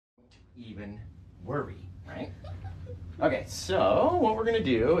even worry, right? Okay, so what we're gonna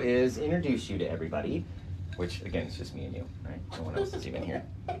do is introduce you to everybody, which again, it's just me and you, right? No one else is even here.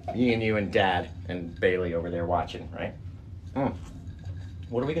 Me and you and Dad and Bailey over there watching, right?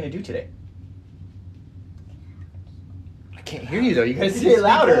 What are we gonna do today? I can't hear you though, you guys say it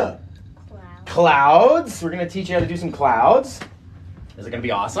louder. Clouds. We're gonna teach you how to do some clouds. Is it gonna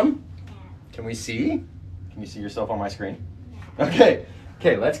be awesome? Yeah. Can we see? Can you see yourself on my screen? Yeah.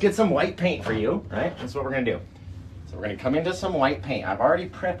 Okay, let's get some white paint for you, right? That's what we're gonna do. So we're gonna come into some white paint. I've already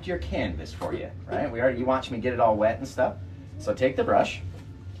prepped your canvas for you, right? You watched me get it all wet and stuff. So take the brush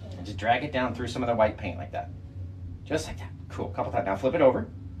and just drag it down through some of the white paint like that. Just like that. Cool, couple times. Now flip it over.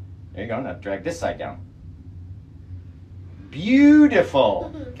 There you go, now drag this side down.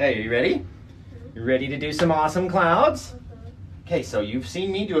 Beautiful. Okay, are you ready? You ready to do some awesome clouds? Okay, so you've seen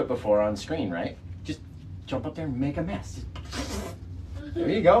me do it before on screen, right? Just jump up there and make a mess. There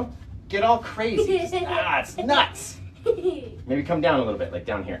you go. Get all crazy. It's nuts. Maybe come down a little bit, like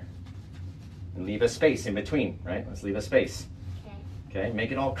down here. And leave a space in between, right? Let's leave a space. Okay,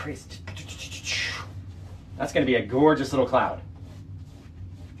 make it all crazy. That's going to be a gorgeous little cloud.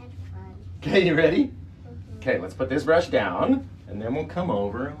 That's fun. Okay, you ready? Okay, let's put this brush down, and then we'll come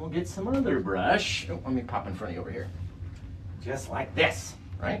over and we'll get some other brush. Oh, let me pop in front of you over here. Just like this,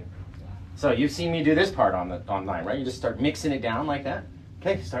 right? So you've seen me do this part online, right? You just start mixing it down like that.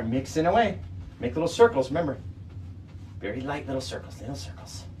 Okay, start mixing away. Make little circles, remember. Very light little circles,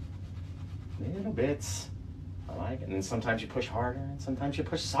 little bits. I like it. And then sometimes you push harder, and sometimes you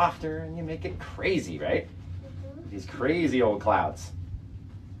push softer, and you make it crazy, right? These crazy old clouds.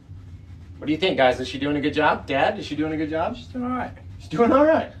 What do you think, guys? Is she doing a good job? Dad, is she doing a good job? She's doing all right. She's doing all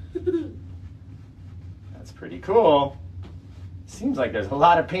right. That's pretty cool. Seems like there's a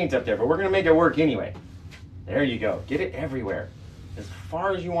lot of paint up there, but we're going to make it work anyway. There you go. Get it everywhere. As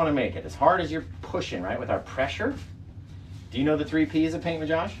far as you want to make it. As hard as you're pushing, right, with our pressure. Do you know the 3 Ps of paint with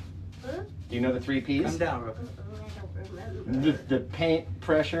Josh? Huh? Do you know the 3 Ps? Come down, real quick. I don't remember. The paint,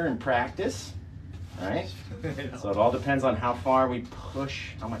 pressure, and practice. Right? So it all depends on how far we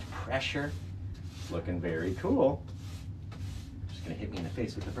push, how much pressure. It's looking very cool. Just gonna hit me in the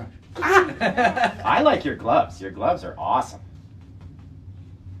face with the brush. I like your gloves. Your gloves are awesome.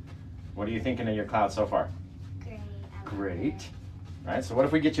 What are you thinking of your cloud so far? Great. Great. All right, so what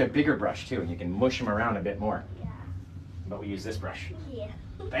if we get you a bigger brush too, and you can mush them around a bit more? Yeah. But we use this brush. Yeah.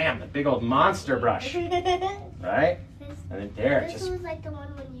 Bam, the big old monster brush. Right? And then there, This was like the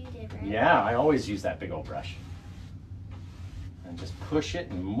one when you did, right? Yeah, I always use that big old brush. And just push it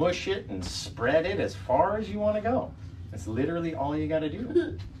and mush it and spread it as far as you want to go. That's literally all you got to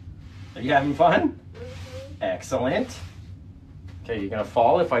do. Are you having fun? Excellent. Okay, you gonna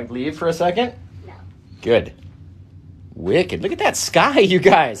fall if I leave for a second? No. Good. Wicked. Look at that sky, you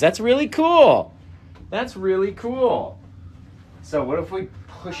guys. That's really cool. That's really cool. So what if we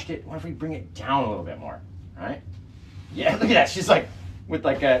pushed it, what if we bring it down a little bit more, right? Yeah, look at that. She's like, with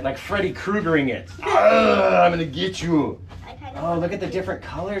like Freddy Kruegering it. I'm gonna get you. Oh, look at the different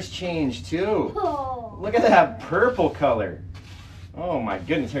colors change too. Oh. Look at that purple color. Oh my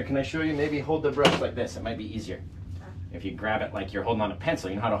goodness. Here, can I show you? Maybe hold the brush like this. It might be easier. If you grab it like you're holding on a pencil.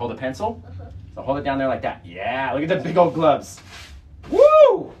 You know how to hold a pencil? So hold it down there like that. Yeah, look at the big old gloves. Woo!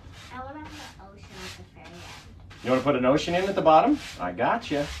 I want to have an ocean at the very end. You want to put an ocean in at the bottom? I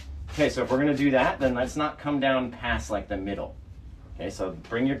gotcha. Okay, so if we're going to do that, then let's not come down past like the middle. Okay, so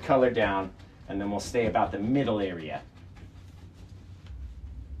bring your color down, and then we'll stay about the middle area.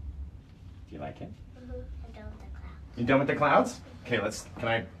 Do you like it? I'm done with the clouds. You done with the clouds?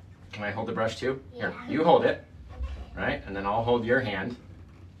 Okay, can I hold the brush too? Here, you hold it, right? And then I'll hold your hand,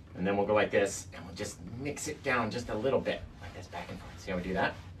 and then we'll go like this, and we'll just mix it down just a little bit, like this, back and forth. See how we do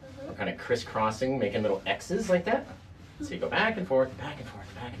that? We're kind of crisscrossing, making little X's like that. So you go back and forth, back and forth,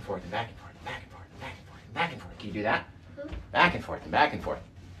 back and forth, and back and forth, and back and forth, and back and forth, and back and forth. Can you do that? Back and forth, and back and forth.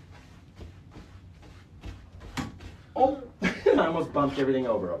 Oh, I almost bumped everything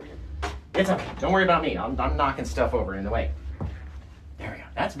over here. It's okay. Don't worry about me. I'm knocking stuff over in the way. There we go.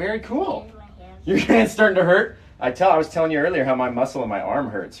 That's very cool. Your hand's starting to hurt. I was telling you earlier how my muscle in my arm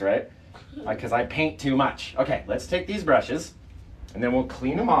hurts, right? Because I paint too much. Okay, let's take these brushes, and then we'll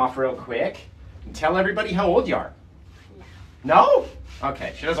clean them off real quick, and tell everybody how old you are. No?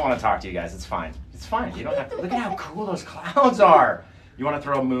 Okay, she doesn't want to talk to you guys. It's fine. It's fine. You don't have to. Look at how cool those clouds are. You want to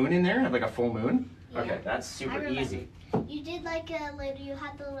throw a moon in there, like a full moon? Okay, that's super easy. You did like a little, you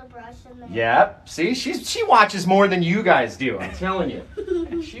had the little brush in there. Yep. See, she watches more than you guys do, I'm telling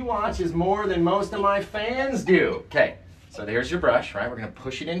you. She watches more than most of my fans do. Okay, so there's your brush, right? We're going to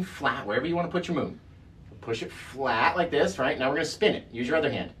push it in flat, wherever you want to put your moon. Push it flat like this, right? Now we're going to spin it. Use your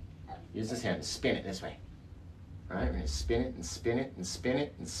other hand. use this hand to spin it this way. All right, we're gonna spin it and spin it and spin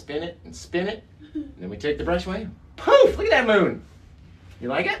it and spin it and spin it. And then we take the brush away. Poof! Look at that moon. You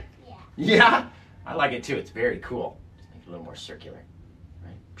like it? Yeah. Yeah? I like it too. It's very cool. Just make it a little more circular.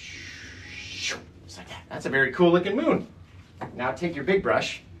 Right? Just like that. That's a very cool looking moon. Now take your big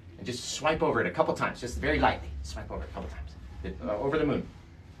brush and just swipe over it a couple times, just very lightly. Swipe over it a couple times. Over the moon.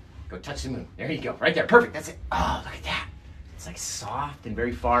 Go touch the moon. There you go. Right there. Perfect. That's it. Oh, look at that. It's like soft and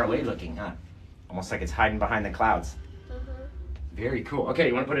very far away looking, huh? Almost like it's hiding behind the clouds. Very cool. Okay,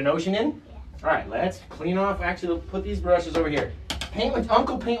 you want to put an ocean in? Yeah. All right, let's clean off. Actually, we'll put these brushes over here.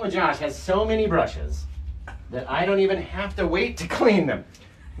 Uncle Paint with Josh has so many brushes that I don't even have to wait to clean them.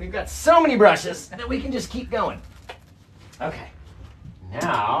 We've got so many brushes that we can just keep going. Okay,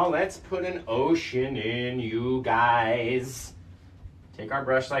 now let's put an ocean in, you guys. Take our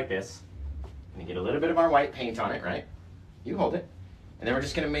brush like this and get a little bit of our white paint on it, right? You hold it. And then we're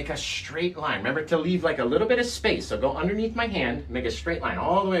just going to make a straight line. Remember to leave like a little bit of space. So go underneath my hand, make a straight line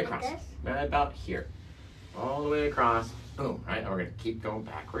all the way across. Like this? Right about here. All the way across. Boom. Right? And we're going to keep going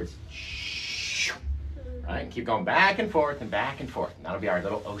backwards. Right? And keep going back and forth and back and forth. And that'll be our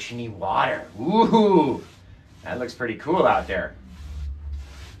little oceany water. Ooh. That looks pretty cool out there.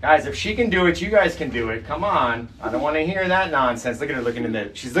 Guys, if she can do it, you guys can do it. Come on. I don't want to hear that nonsense. Look at her looking in the...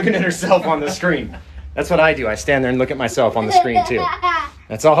 She's looking at herself on the screen. That's what I do. I stand there and look at myself on the screen too.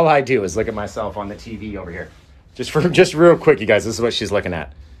 That's all I do is look at myself on the TV over here. Just real quick, you guys, this is what she's looking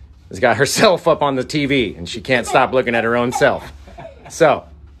at. She's got herself up on the TV and she can't stop looking at her own self. So,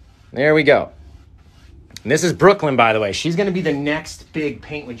 there we go. And this is Brooklyn, by the way. She's going to be the next big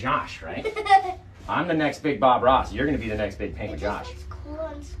Paint with Josh, right? I'm the next big Bob Ross. You're going to be the next big Paint with Josh. Looks cool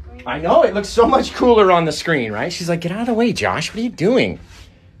on screen. I know, it looks so much cooler on the screen, right? She's like, get out of the way, Josh. What are you doing?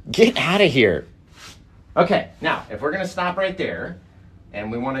 Get out of here. Okay, now, if we're going to stop right there,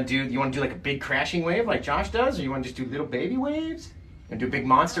 and we want to do, you want to do like a big crashing wave like Josh does, or you want to just do little baby waves? And do a big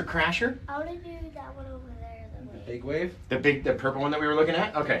monster crasher? I want to do that one over there. The big wave? The purple one that we were looking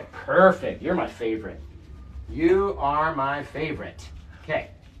at? Okay, perfect. You're my favorite. You are my favorite. Okay.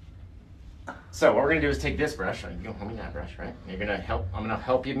 So what we're going to do is take this brush. You go hold me that brush, right? You're going to help, I'm going to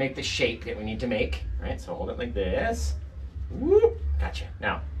help you make the shape that we need to make, right? So hold it like this. Whoop, gotcha.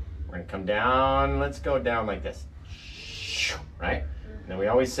 Now, we're going to come down. Let's go down like this. Right? And then we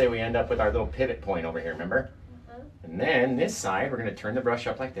always say we end up with our little pivot point over here, remember? And then this side, we're going to turn the brush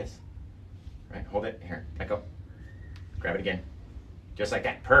up like this. Right? Hold it. Here. Let go. Grab it again. Just like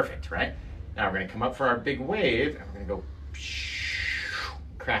that. Perfect, right? Now we're going to come up for our big wave, and we're going to go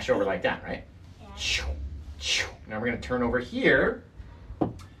crash over like that, right? Yeah. Now we're going to turn over here,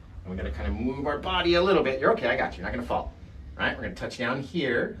 and we're going to kind of move our body a little bit. You're okay. I got you. You're not going to fall. Right? We're going to touch down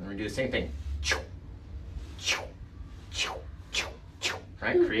here, and we're going to do the same thing.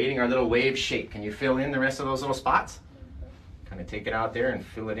 Right? Creating our little wave shape. Can you fill in the rest of those little spots? Kind of take it out there and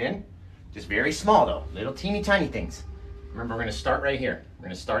fill it in. Just very small though. Little teeny tiny things. Remember, we're going to start right here. We're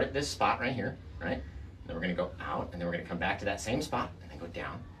going to start at this spot right here, right? And then we're going to go out, and then we're going to come back to that same spot, and then go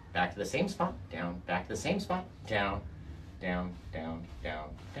down, back to the same spot, down, back to the same spot, down, down, down, down,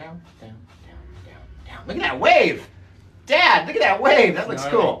 down, down, down, down, down. Look at that wave! Dad, look at that wave! That looks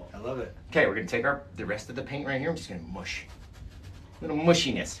cool. I love it. Okay, we're going to take the rest of the paint right here. I'm just going to mush. Little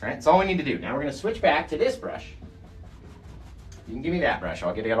mushiness, right? That's all we need to do. Now we're going to switch back to this brush. You can give me that brush.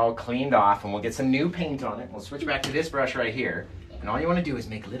 I'll get it all cleaned off, and we'll get some new paint on it. We'll switch back to this brush right here. And all you want to do is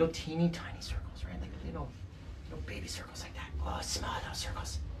make little teeny tiny circles, right? Like little baby circles like that. Oh, small little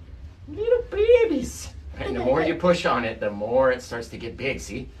circles. Little babies. Right? And the more you push on it, the more it starts to get big,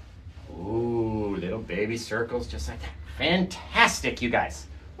 see? Ooh, little baby circles just like that. Fantastic, you guys.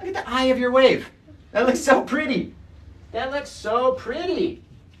 Look at the eye of your wave. That looks so pretty. That looks so pretty.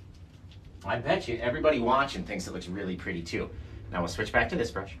 I bet you everybody watching thinks it looks really pretty too. Now we'll switch back to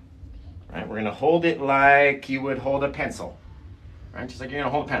this brush. Right, we're gonna hold it like you would hold a pencil. Right, just like you're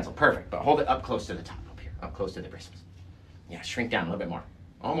gonna hold a pencil. Perfect, but hold it up close to the top, up here, up close to the bristles. Yeah, shrink down a little bit more.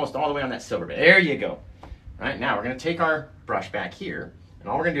 Almost all the way on that silver bit. There you go. Right, now we're gonna take our brush back here, and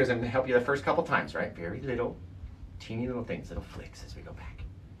all we're gonna do is I'm gonna help you the first couple times, right? Very little, teeny little things, little flicks as we go back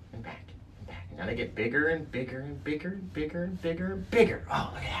and back. Now they get bigger and bigger and bigger and bigger and bigger and bigger.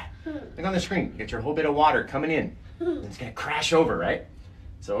 Oh, look at that. Look on the screen. You get your whole bit of water coming in. And it's going to crash over, right?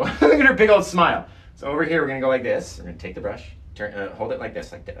 So look at her big old smile. So over here, we're going to go like this. We're going to take the brush, hold it like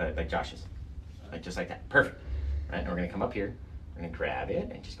this, like Josh's. Just like that. Perfect. Right? And we're going to come up here. We're going to grab it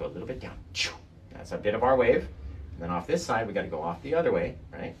and just go a little bit down. That's a bit of our wave. And then off this side, we got to go off the other way,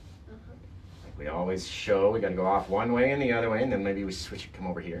 right? Like we always show, we got to go off one way and the other way, and then maybe we switch it, come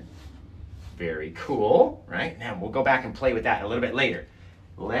over here. Very cool, right? Now we'll go back and play with that a little bit later.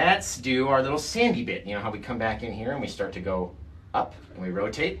 let's do our little sandy bit. You know how we come back in here and we start to go up and we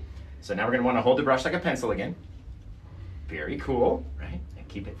rotate? So now we're gonna wanna hold the brush like a pencil again. Very cool, right? And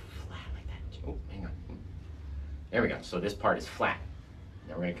keep it flat like that. Oh, hang on. There we go. So this part is flat.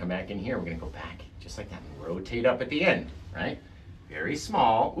 Now we're gonna come back in here. We're gonna go back just like that and rotate up at the end, right? Very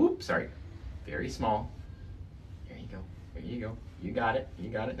small. Oops, sorry. Very small. There you go. There you go. You got it. You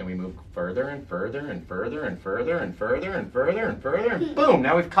got it. Then we move further and further and further and further and further and further and further and boom!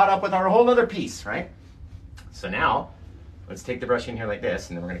 Now we've caught up with our whole other piece, right? So now, let's take the brush in here like this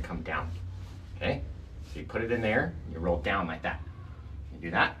and then we're gonna come down, okay? So you put it in there, you roll down like that. You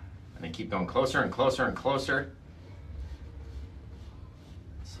do that, and then keep going closer and closer and closer.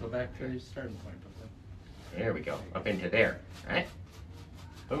 Go back to your starting point. There we go, up into there, right?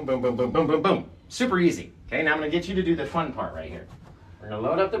 Boom, boom, boom, boom, boom, boom, boom. Super easy. Okay, now I'm gonna get you to do the fun part right here. We're gonna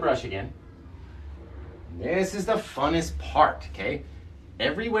load up the brush again. This is the funnest part, okay?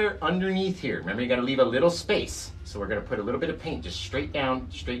 Everywhere underneath here, remember you gotta leave a little space. So we're gonna put a little bit of paint just straight down,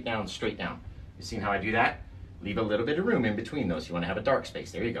 straight down, straight down. You seen how I do that? Leave a little bit of room in between those. You wanna have a dark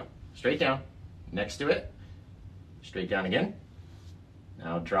space. There you go. Straight down, next to it. Straight down again.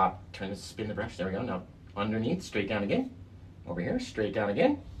 Now drop, spin the brush. There we go. Now underneath, straight down again. Over here, straight down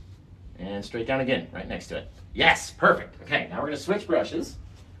again. And straight down again, right next to it. Yes, perfect. Okay, now we're gonna switch brushes.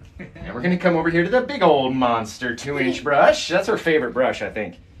 And we're gonna come over here to the big old monster 2-inch brush. That's her favorite brush, I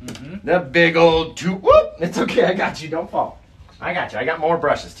think. The big old whoop! It's okay, I got you, don't fall. I got you, I got more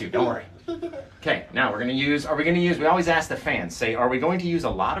brushes too, don't worry. Okay, now we're gonna use, we always ask the fans, say, are we going to use a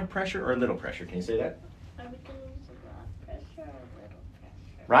lot of pressure or a little pressure? Can you say that? Are we going to use a lot of pressure or a little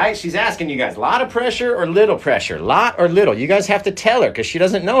pressure? Right? She's asking you guys, lot of pressure or little pressure? Lot or little? You guys have to tell her because she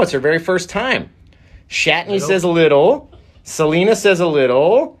doesn't know. It's her very first time. Shatney says a little. Selena says a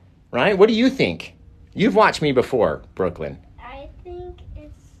little. Right? What do you think? You've watched me before, Brooklyn. I think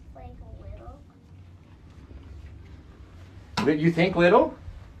it's like a little. You think little?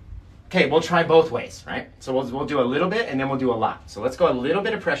 Okay, we'll try both ways, right? So we'll do a little bit and then we'll do a lot. So let's go a little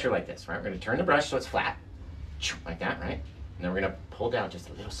bit of pressure like this, right? We're going to turn the brush so it's flat. Like that, right? And then we're going to pull down just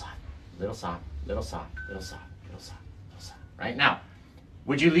a little soft, little soft, little soft, little soft, little soft, little soft. Right? Now,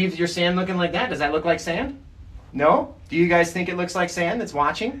 would you leave your sand looking like that? Does that look like sand? No? Do you guys think it looks like sand that's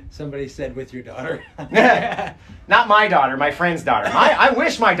watching? Somebody said with your daughter. Not my daughter, my friend's daughter. I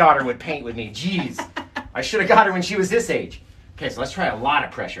wish my daughter would paint with me. Jeez. I should have got her when she was this age. Okay, so let's try a lot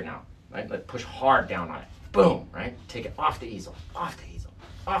of pressure now. Right? Let's push hard down on it. Boom, right? Take it off the easel, off the easel,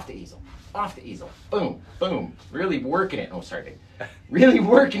 off the easel, off the easel. Boom, boom. Really working it. Oh, sorry, babe. Really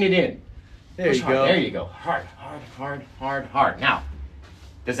working it in. There Push you hard. go. There you go. Hard, hard, hard, hard, hard. Now,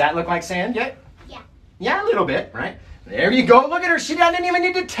 does that look like sand yet? Yeah. Yeah, a little bit, right? There you go. Look at her. She didn't even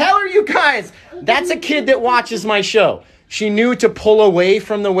need to tell her, you guys. That's a kid that watches my show. She knew to pull away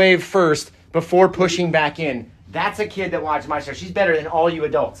from the wave first before pushing back in. That's a kid that watches my show. She's better than all you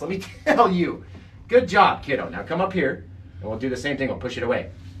adults. Let me tell you. Good job, kiddo. Now come up here, and we'll do the same thing. We'll push it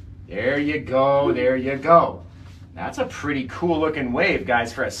away. There you go. There you go. That's a pretty cool looking wave,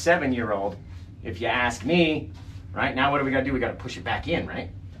 guys, for a 7-year-old, if you ask me. Right now, what do we got to do? We got to push it back in, right?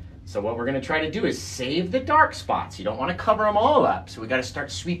 So what we're going to try to do is save the dark spots. You don't want to cover them all up, so we got to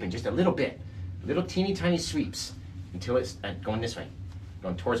start sweeping just a little bit. Little teeny tiny sweeps until it's going this way,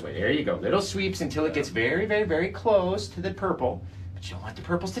 going towards the way. There you go. Little sweeps until it gets very, very, very close to the purple. But you don't want the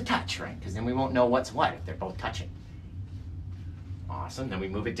purples to touch, right? Because then we won't know what's what if they're both touching. Awesome. Then we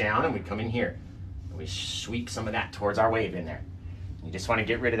move it down and we come in here. And we sweep some of that towards our wave in there. You just want to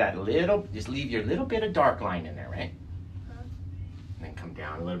get rid of that little, just leave your little bit of dark line in there, right? And then come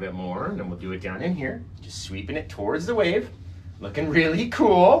down a little bit more, and then we'll do it down in here. Just sweeping it towards the wave. Looking really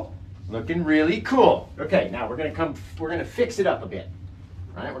cool. Looking really cool. Okay, now we're gonna fix it up a bit.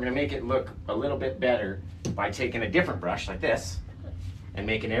 Right? We're gonna make it look a little bit better by taking a different brush like this and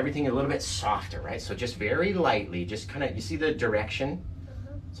making everything a little bit softer, right? So just very lightly, just kind of, you see the direction?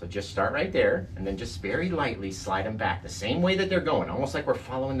 So just start right there, and then just very lightly slide them back the same way that they're going, almost like we're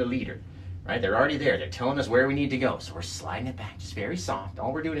following the leader. Right? They're already there. They're telling us where we need to go. So we're sliding it back, just very soft.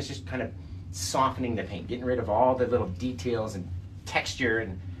 All we're doing is just kind of softening the paint, getting rid of all the little details and texture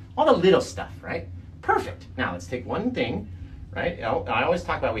and all the little stuff, right? Perfect. Now let's take one thing, right? I always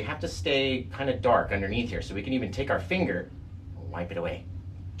talk about we have to stay kind of dark underneath here, so we can even take our finger and wipe it away,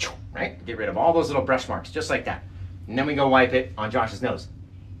 right? Get rid of all those little brush marks, just like that. And then we go wipe it on Josh's nose.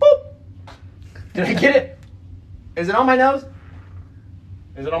 Boop! Did I get it? Is it on my nose?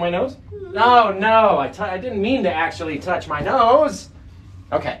 Is it on my nose? No, no, I didn't mean to actually touch my nose.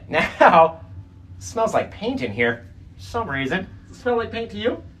 Okay, now, it smells like paint in here for some reason. Does it smell like paint to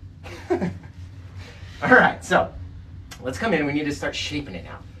you? All right, so let's come in. We need to start shaping it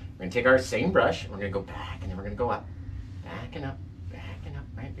now. We're gonna take our same brush, and we're gonna go back, and then we're gonna go up. Back and up,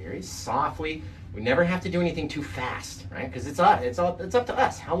 right? Very softly. We never have to do anything too fast, right? Because it's up to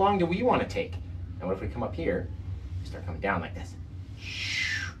us. How long do we want to take? And what if we come up here, we start coming down like this?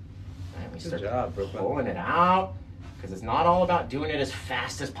 Right? We start pulling it out, because it's not all about doing it as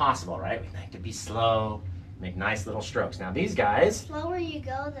fast as possible, right? We like to be slow, make nice little strokes. Now these guys, The slower you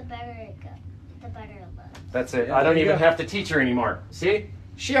go, the better it goes. The better it looks. that's it. I don't even have to teach her anymore. See?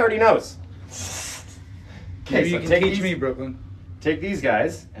 She already knows. Maybe so you can take teach these- me, Brooklyn. Take these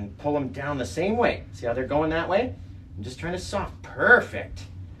guys and pull them down the same way. See how they're going that way? I'm just trying to soft. Perfect.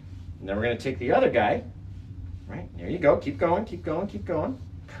 And then we're going to take the other guy. Right, there you go. Keep going, keep going, keep going.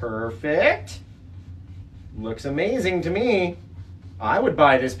 Perfect. Looks amazing to me. I would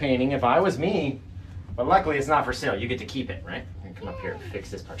buy this painting if I was me. But luckily it's not for sale. You get to keep it, right? I'm going to come up here and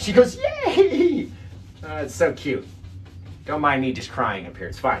fix this part. She goes, yay! Oh, it's so cute. Don't mind me just crying up here.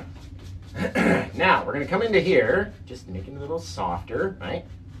 It's fine. Now, we're going to come into here, just making it a little softer, right?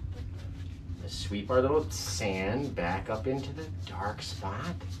 Just sweep our little sand back up into the dark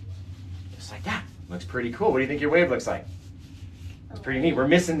spot. Just like that. Looks pretty cool. What do you think your wave looks like? It's pretty neat. We're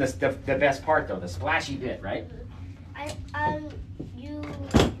missing the best part, though, the splashy bit, right? You would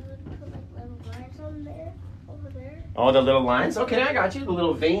put like little lines on there, over there. Oh, the little lines? Okay, I got you. The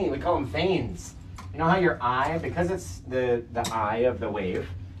little vein. We call them veins. You know how your eye, because it's the eye of the wave,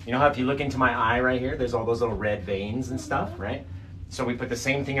 you know how if you look into my eye right here, there's all those little red veins and stuff, right? So we put the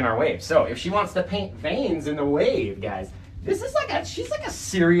same thing in our wave. So if she wants to paint veins in the wave, guys, this is she's like a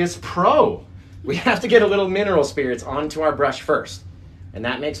serious pro. We have to get a little mineral spirits onto our brush first. And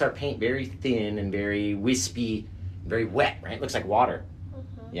that makes our paint very thin and very wispy, very wet, right? It looks like water.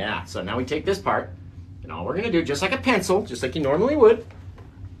 Yeah, so now we take this part, and all we're gonna do, just like a pencil, just like you normally would,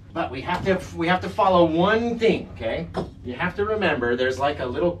 but we have to follow one thing, okay? You have to remember there's like a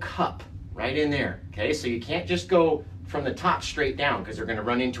little cup right in there, okay? So you can't just go from the top straight down because they're gonna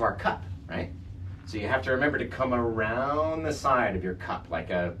run into our cup, right? So you have to remember to come around the side of your cup,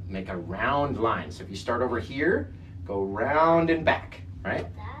 make a round line. So if you start over here, go round and back, right?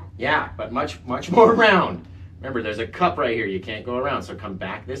 Like that? Yeah, but much more round. Remember, there's a cup right here. You can't go around, so come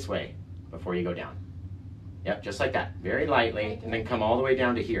back this way before you go down. Yep, just like that. Very lightly, and then come all the way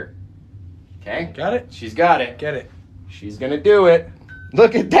down to here. Okay? Got it? She's got it. Get it. She's gonna do it.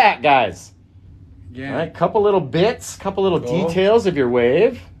 Look at that, guys. Yeah. All right, couple little bits, couple little Cool. details of your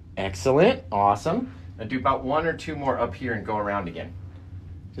wave. Excellent, awesome. Now do about one or two more up here and go around again.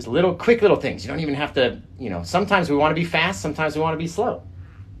 Just quick little things. You don't even have to, sometimes we want to be fast, sometimes we want to be slow.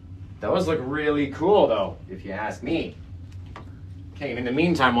 Those look really cool, though, if you ask me. Okay, in the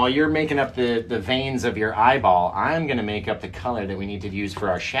meantime, while you're making up the veins of your eyeball, I'm going to make up the color that we need to use for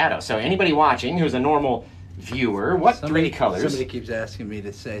our shadow. So anybody watching who's a normal viewer, three colors? Somebody keeps asking me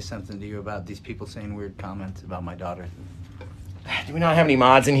to say something to you about these people saying weird comments about my daughter. Do we not have any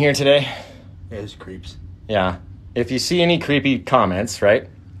mods in here today? Yeah, it's creeps. Yeah. If you see any creepy comments, right?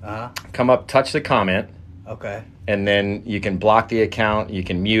 Come up, touch the comment. Okay. And then you can block the account, you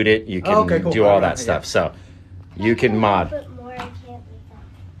can mute it, you can do all that stuff. So you can mod. A little bit more, I can't make that.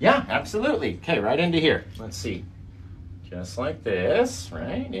 Yeah, absolutely. Okay, right into here. Let's see. Just like this,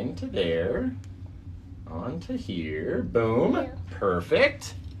 right? Into there. Onto here. Boom. Yeah.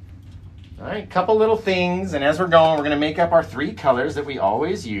 Perfect. All right, couple little things. And as we're going, we're going to make up our three colors that we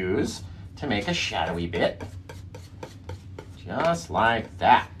always use to make a shadowy bit. Just like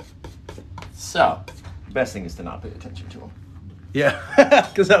that. So, the best thing is to not pay attention to them. Yeah,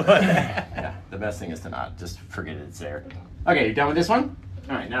 because I'm Yeah, the best thing is to not just forget it's there. Okay, you done with this one?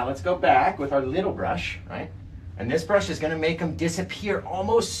 All right, now let's go back with our little brush, right? And this brush is going to make them disappear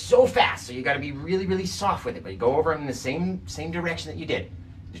almost so fast. So you got to be really, really soft with it. But you go over them in the same direction that you did.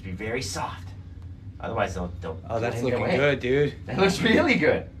 Just be very soft. Otherwise, they'll Oh, that's get looking away. good, dude. That looks really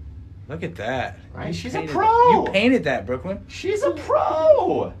good. Look at that. Right? You She's a painted pro. You painted that, Brooklyn. She's a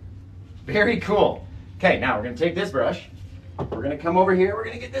pro. Very cool. Okay, now we're going to take this brush. We're going to come over here. We're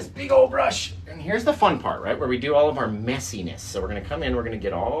going to get this big old brush. And here's the fun part, right? Where we do all of our messiness. So we're going to come in. We're going to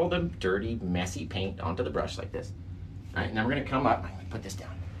get all the dirty, messy paint onto the brush like this. All right, and then we're going to come up. I'm going to put this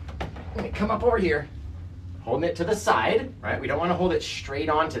down. I'm going to come up over here, holding it to the side, right? We don't want to hold it straight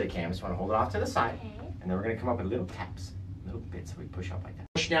onto the canvas. We want to hold it off to the side. Okay. And then we're going to come up with little taps, little bits. So we push up like that.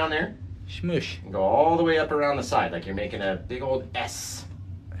 Push down there Smush. and go all the way up around the side like you're making a big old S.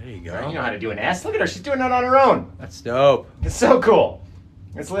 There you go. Right, you know how to do an S. Look at her. She's doing it on her own. That's dope. It's so cool.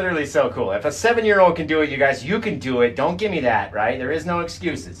 It's literally so cool. If a 7-year-old can do it, you guys, you can do it. Don't give me that, right? There is no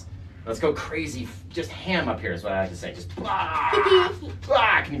excuses. Let's go crazy. Just ham up here is what I like to say. Just blah,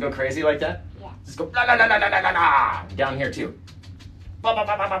 blah. Can you go crazy like that? Yeah. Just go la la la la la la la la. Down here too. Ba, ba,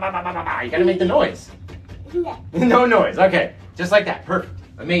 ba, ba, ba, ba, ba, ba, ba. You gotta make the noise. No noise. Okay, just like that. Perfect.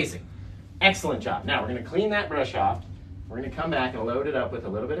 Amazing. Excellent job. Now we're gonna clean that brush off. We're gonna come back and load it up with a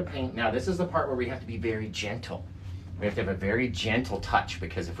little bit of paint. Now this is the part where we have to be very gentle. We have to have a very gentle touch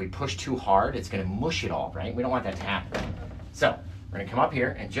because if we push too hard, it's gonna mush it all, right? We don't want that to happen. So we're gonna come up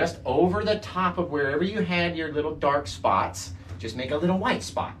here and just over the top of wherever you had your little dark spots, just make a little white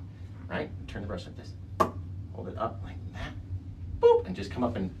spot, right? Turn the brush like this. Hold it up like that. Boop, and just come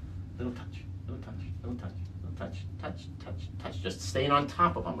up and little touch, little touch, little touch, little touch, touch, touch, touch. Just staying on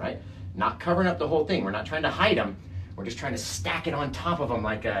top of them, right? Not covering up the whole thing. We're not trying to hide them. We're just trying to stack it on top of them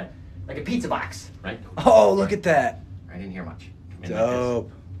like a pizza box, right? Oh, look at that. I didn't hear much.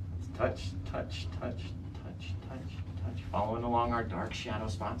 Dope. Like touch, touch, touch, touch, touch, touch. Following along our dark shadow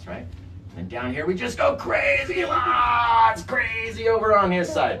spots, right? And down here we just go crazy. Ah, it's crazy over on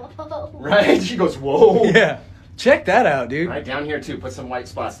his side. Right? She goes, whoa. Yeah. Check that out, dude. Right, down here too. Put some white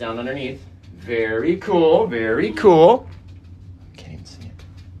spots down underneath. Very cool, very cool. Can't even see it.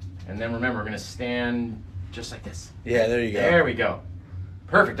 And then remember, we're gonna stand just like this. Yeah, there you go. There we go.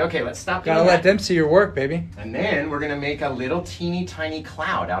 Perfect. Okay, let's stop doing Gotta let that. them see your work, baby. And then we're gonna make a little teeny tiny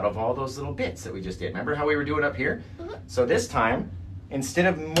cloud out of all those little bits that we just did. Remember how we were doing up here? Mm-hmm. So this time, instead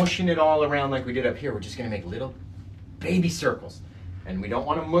of mushing it all around like we did up here, we're just gonna make little baby circles. And we don't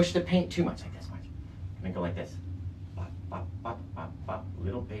wanna mush the paint too much like this. Watch. And then go like this. Bop, bop, bop, bop, bop.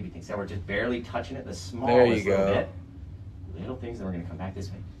 Little baby things. So we're just barely touching it the smallest little bit. Little things, and we're gonna come back this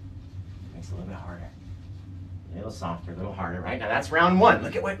way. Makes it a little bit harder. A little softer, a little harder, right? Now that's round one.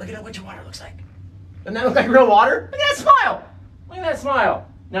 Look at what your water looks like. Doesn't that look like real water? Look at that smile. Look at that smile.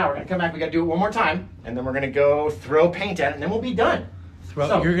 Now we're gonna come back, we gotta do it one more time, and then we're gonna go throw paint at it, and then we'll be done.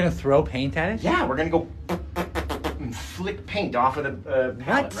 You're gonna throw paint at it? Yeah, we're gonna go and flick paint off of the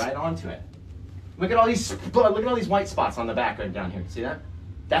palette right onto it. Look at all these white spots on the back right down here. See that?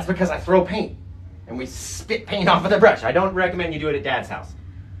 That's because I throw paint, and we spit paint off of the brush. I don't recommend you do it at Dad's house.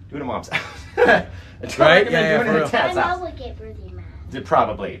 Do it at Mom's house. Right? Yeah, for real. My mom would get really mad.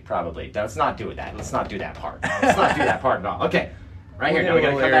 Probably. Let's not do that. Let's not do that part. Let's not do that part at all. Okay. Right here. Now we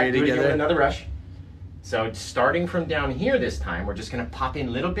gotta come back and do it again with another brush. So starting from down here this time, we're just gonna pop in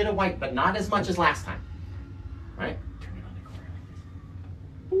a little bit of white, but not as much as last time. Right? Turn it on the corner like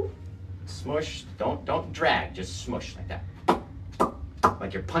this. Boop. Smush. Don't drag. Just smush like that.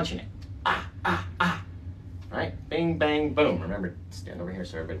 Like you're punching it. Ah, ah, ah. Right? Bing, bang, boom. Remember, stand over here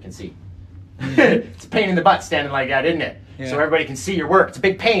so everybody can see. It's a pain in the butt standing like that, isn't it? Yeah. So everybody can see your work. It's a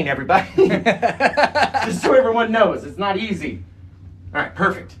big pain, everybody. Just so everyone knows, it's not easy. All right,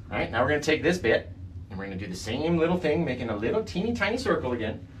 perfect. All right, now we're going to take this bit, and we're going to do the same little thing, making a little teeny tiny circle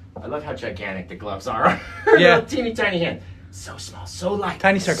again. I love how gigantic the gloves are. Yeah. Little teeny tiny hand. So small, so light.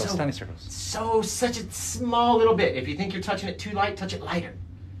 Tiny circles, tiny circles. Such a small little bit. If you think you're touching it too light, touch it lighter.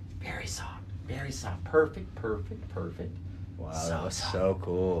 Very soft, very soft. Perfect, perfect, perfect. Wow, that's so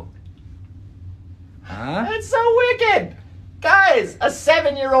cool. Huh? That's so wicked! Guys, a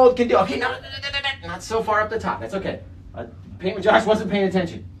 7-year-old can do. Okay, not so far up the top. That's okay. Paint Josh wasn't paying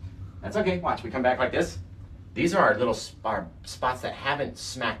attention. That's okay. Watch, we come back like this. These are our spots that haven't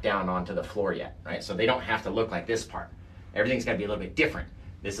smacked down onto the floor yet, right? So they don't have to look like this part. Everything's got to be a little bit different.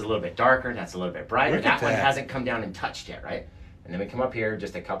 This is a little bit darker. That's a little bit brighter. That one hasn't come down and touched yet, right? And then we come up here,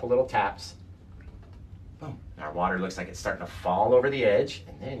 just a couple little taps. Boom. Our water looks like it's starting to fall over the edge,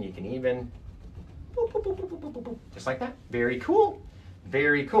 and then you can even. Boop, boop, boop, boop, boop, boop, boop. Just like that. Very cool.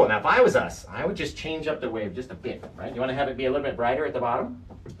 Very cool. Now, if I was us, I would just change up the wave just a bit, right? You want to have it be a little bit brighter at the bottom?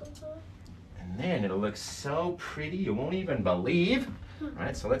 And then it'll look so pretty you won't even believe. All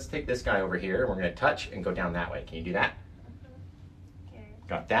right, so let's take this guy over here, and we're going to touch and go down that way. Can you do that? Okay.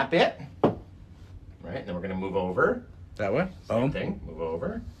 Got that bit? Right, and then we're going to move over. That way? Same thing. Move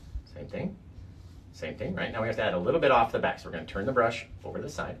over. Same thing. Same thing, right? Now we have to add a little bit off the back, so we're going to turn the brush over the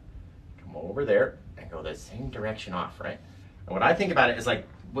side. Over there and go the same direction off, right? And what I think about it is like,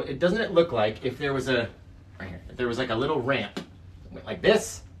 doesn't it look like if there was right here, if there was like a little ramp, it went like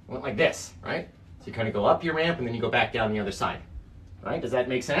this, went like this, right? So you kind of go up your ramp and then you go back down the other side, right? Does that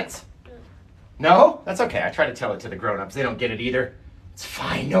make sense? No? That's okay. I try to tell it to the grown-ups. They don't get it either. It's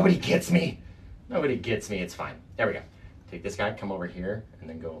fine. Nobody gets me. Nobody gets me. It's fine. There we go. Take this guy, come over here, and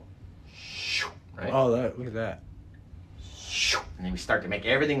then go, right? Oh, look at that. And then we start to make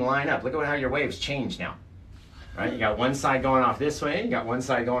everything line up. Look at how your waves change now. Right? You got one side going off this way, you got one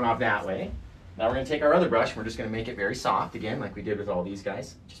side going off that way. Now we're going to take our other brush, and we're just going to make it very soft again, like we did with all these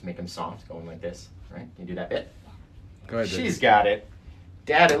guys. Just make them soft, going like this. Right? Can you do that bit? Go ahead. She's got it.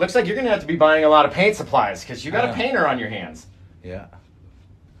 Dad, it looks like you're going to have to be buying a lot of paint supplies because you got a painter on your hands. Yeah.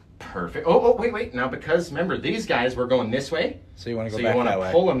 Perfect. Oh, wait. Now, because remember, these guys were going this way. So you want to So go you back want that to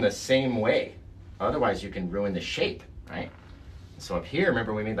way. pull them the same way. Otherwise, you can ruin the shape, right? So up here,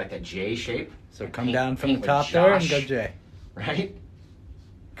 remember we made like that J shape? So And come down from paint the with top there and Josh, go J. Right?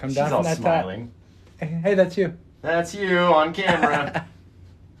 Come She's down all from that smiling. top. Hey, that's you. That's you on camera.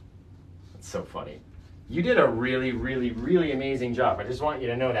 That's so funny. You did a really, really, really amazing job. I just want you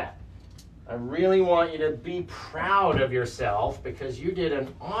to know that. I really want you to be proud of yourself because you did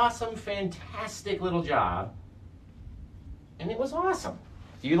an awesome, fantastic little job. And it was awesome.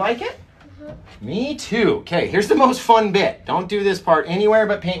 Do you like it? Me too. Okay, here's the most fun bit. Don't do this part anywhere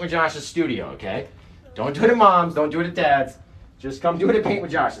but Paint with Josh's studio, okay? Don't do it at Mom's, don't do it at Dad's. Just come do it at Paint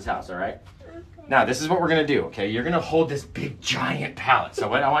with Josh's house, all right? Now, this is what we're going to do, okay? You're going to hold this big, giant palette. So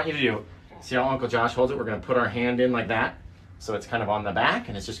what I want you to do, see how Uncle Josh holds it? We're going to put our hand in like that. So it's kind of on the back,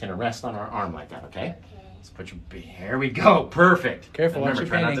 and it's just going to rest on our arm like that, okay? Let's put your, here we go, perfect. Careful, Remember, watch your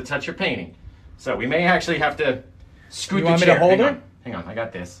try not painting. to touch your painting. So we may actually have to scoot You the want me chair. to hold Hang her? on. Hang on, I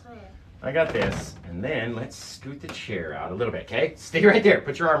got this. I got this. And then let's scoot the chair out a little bit, okay? Stay right there.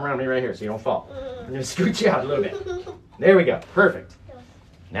 Put your arm around me right here so you don't fall. I'm going to scoot you out a little bit. There we go. Perfect.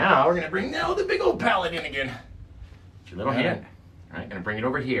 Now we're going to bring the big old palette in again. Put your little hand. All right, going to bring it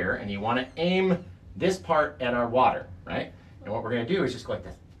over here. And you want to aim this part at our water, right? And what we're going to do is just go like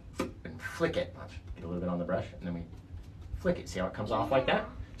this and flick it. Watch. Get a little bit on the brush. And then we flick it. See how it comes off like that?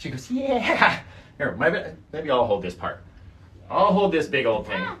 She goes, yeah. Here, maybe I'll hold this part. I'll hold this big old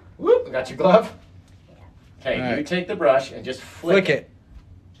thing. Whoop, got your glove? Okay, All you right. take the brush and just flick it.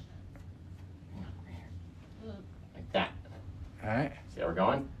 Like that. All right. See how we're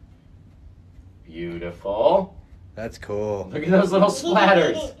going? Beautiful. That's cool. Look at those little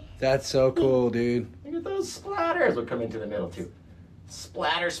splatters. That's so cool, dude. Look at those splatters. We'll come into the middle too.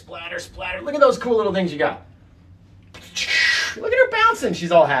 Splatter, splatter, splatter. Look at those cool little things you got. Look at her bouncing.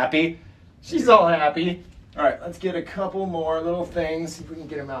 She's all happy. She's all happy. All right, let's get a couple more little things. See if we can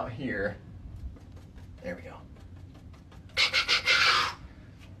get them out here. There we go.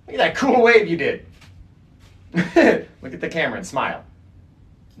 Look at that cool wave you did. Look at the camera and smile.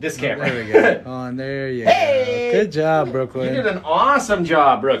 This camera. There we go. Oh, there you Hey! go. Good job, You Brooklyn. did an awesome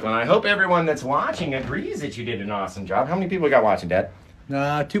job, Brooklyn. I hope everyone that's watching agrees that you did an awesome job. How many people we got watching, Dad? 2.2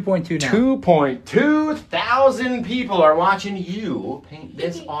 now. 2.2 thousand people are watching you paint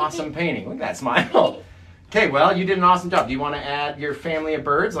this awesome painting. Look at that smile. Okay, well, you did an awesome job. Do you want to add your family of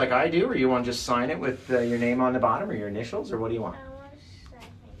birds like I do, or you want to just sign it with your name on the bottom or your initials, or what do you want?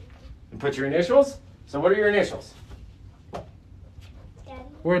 And put your initials? So what are your initials?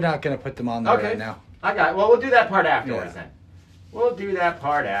 We're not going to put them on there Okay. right now. I got it. Well, we'll do that part afterwards Yeah. then. We'll do that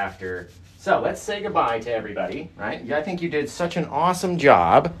part after. So let's say goodbye to everybody, right? I think you did such an awesome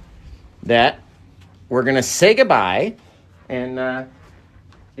job that we're going to say goodbye, and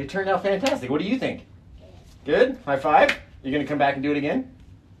it turned out fantastic. What do you think? Good? High five? You're going to come back and do it again?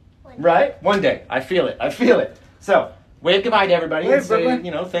 Right? One day. I feel it. I feel it. So, wave goodbye to everybody Wave, and say,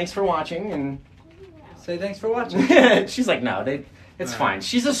 Brooklyn. thanks for watching. And Say thanks for watching. she's like, no, it's All fine. right.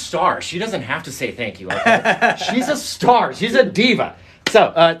 She's a star. She doesn't have to say thank you. Okay? She's a star. She's a diva.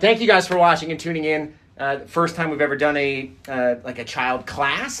 So, thank you guys for watching and tuning in. First time we've ever done a child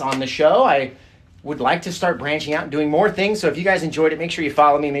class on the show. I would like to start branching out and doing more things. So if you guys enjoyed it, make sure you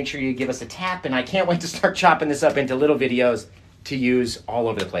follow me. Make sure you give us a tap. And I can't wait to start chopping this up into little videos to use all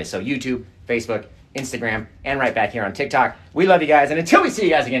over the place. So YouTube, Facebook, Instagram, and right back here on TikTok. We love you guys. And until we see you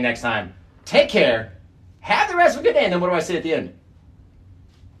guys again next time, take care. Have the rest of a good day. And then what do I say at the end?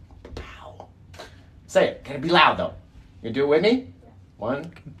 Pow. Say it. Gotta be loud, though. You do it with me?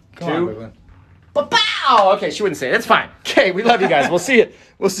 1, Come on, 2. Brooklyn. Ba-pow! Okay, she wouldn't say it. That's fine. Okay, we love you guys. We'll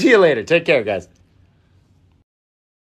see you later. Take care, guys.